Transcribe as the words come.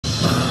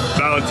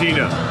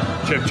Valentina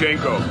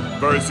Shevchenko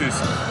versus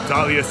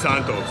Taila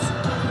Santos.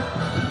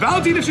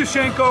 Valentina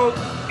Shevchenko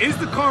is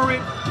the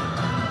current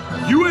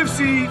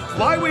UFC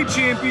flyweight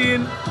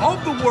champion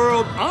of the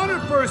world on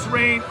her first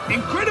reign,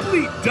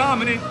 incredibly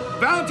dominant.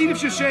 Valentina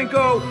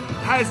Shevchenko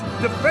has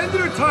defended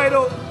her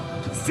title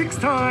 6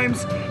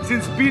 times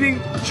since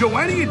beating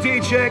Joanna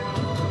Jędrzejczyk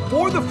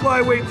for the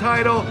flyweight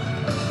title,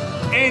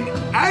 and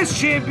as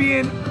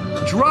champion,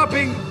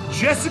 dropping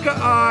Jessica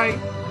Eye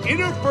in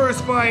her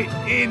first fight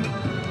in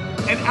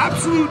an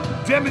absolute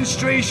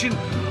demonstration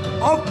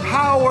of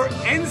power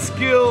and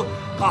skill.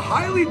 A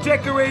highly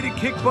decorated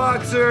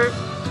kickboxer,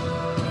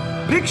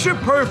 picture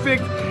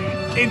perfect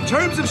in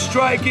terms of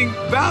striking.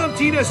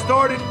 Valentina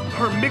started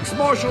her mixed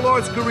martial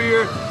arts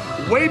career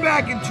way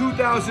back in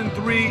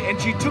 2003,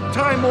 and she took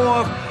time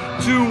off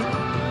to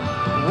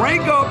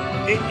rank up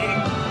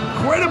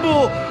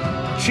incredible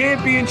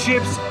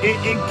championships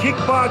in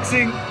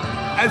kickboxing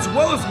as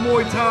well as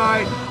Muay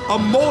Thai, a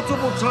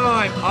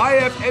multiple-time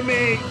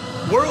IFMA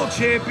world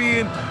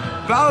champion.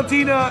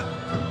 Valentina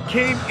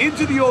came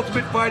into the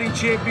Ultimate Fighting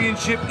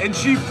Championship and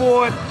she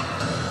fought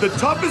the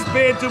toughest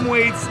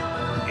bantamweights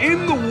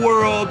in the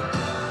world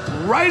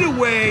right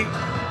away.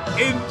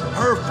 In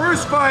her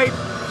first fight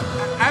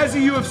as a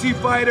UFC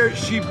fighter,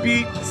 she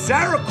beat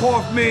Sarah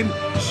Kaufman.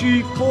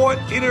 She fought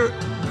in her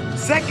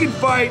second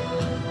fight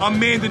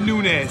Amanda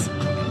Nunes,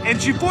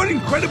 and she fought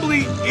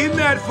incredibly in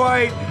that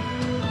fight,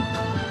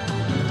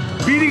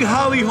 beating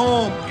Holly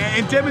Holm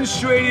and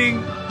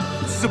demonstrating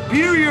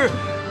superior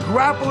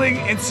grappling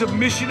and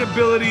submission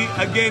ability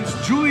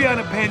against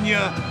Juliana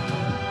Pena.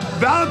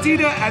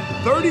 Valentina, at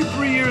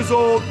 33 years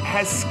old,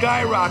 has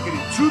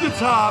skyrocketed to the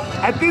top.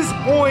 At this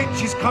point,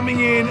 she's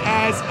coming in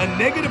as a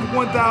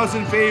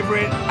 -1,000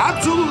 favorite,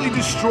 absolutely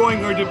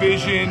destroying her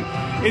division.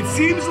 It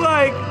seems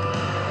like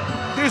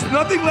there's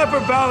nothing left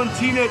for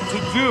Valentina to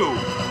do.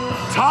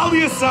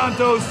 Taila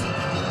Santos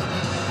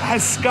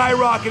has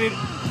skyrocketed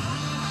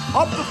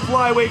up the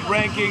flyweight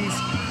rankings,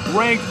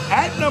 ranked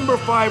at number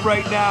 5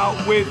 right now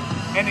with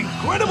an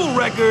incredible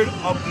record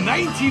of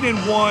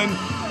 19-1.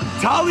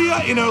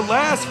 Taila, in her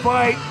last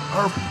fight,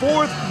 her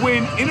 4th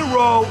win in a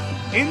row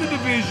in the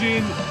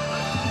division,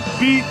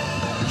 beat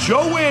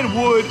Joanne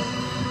Wood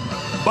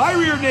by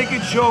rear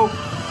naked choke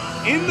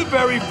in the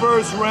very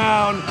first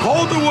round.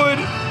 Calderwood,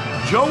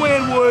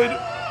 Joanne Wood,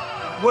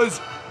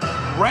 was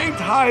ranked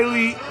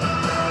highly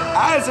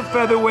as a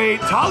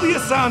featherweight. Taila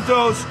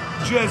Santos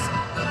just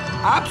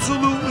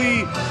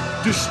absolutely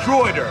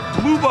destroyed her,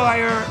 blew by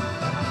her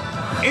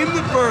in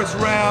the first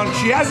round.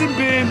 She hasn't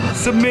been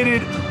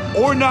submitted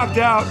or knocked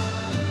out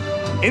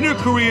in her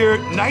career.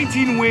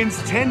 19 wins,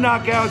 10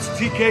 knockouts,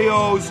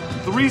 TKOs,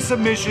 3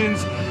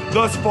 submissions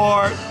thus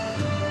far,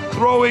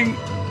 throwing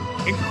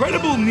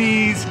incredible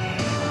knees.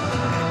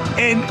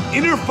 And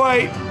in her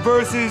fight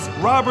versus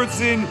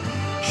Robertson,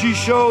 she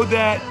showed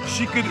that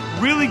she could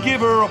really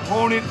give her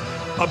opponent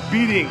a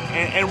beating.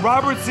 And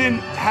Robertson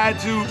had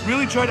to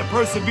really try to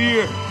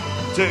persevere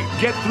to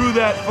get through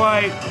that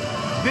fight.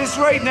 This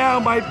right now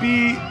might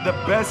be the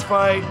best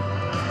fight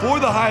for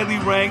the highly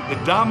ranked, the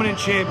dominant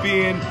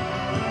champion,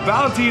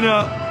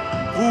 Valentina,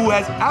 who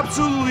has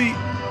absolutely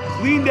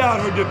cleaned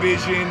out her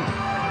division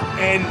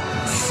and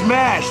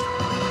smashed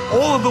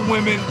all of the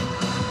women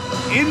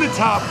in the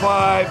top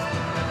 5.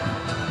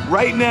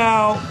 Right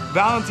now,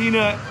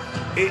 Valentina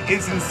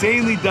is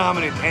insanely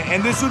dominant,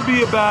 and this would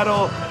be a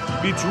battle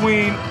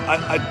between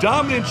a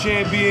dominant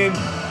champion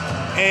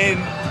and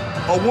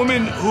a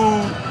woman who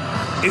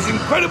is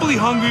incredibly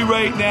hungry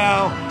right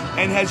now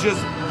and has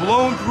just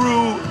blown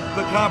through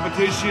the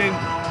competition.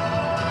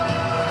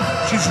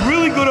 She's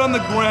really good on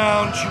the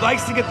ground. She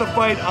likes to get the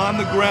fight on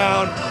the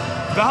ground.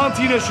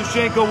 Valentina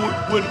Shevchenko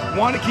would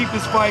want to keep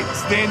this fight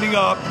standing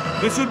up.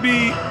 This would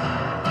be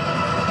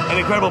an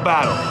incredible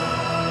battle.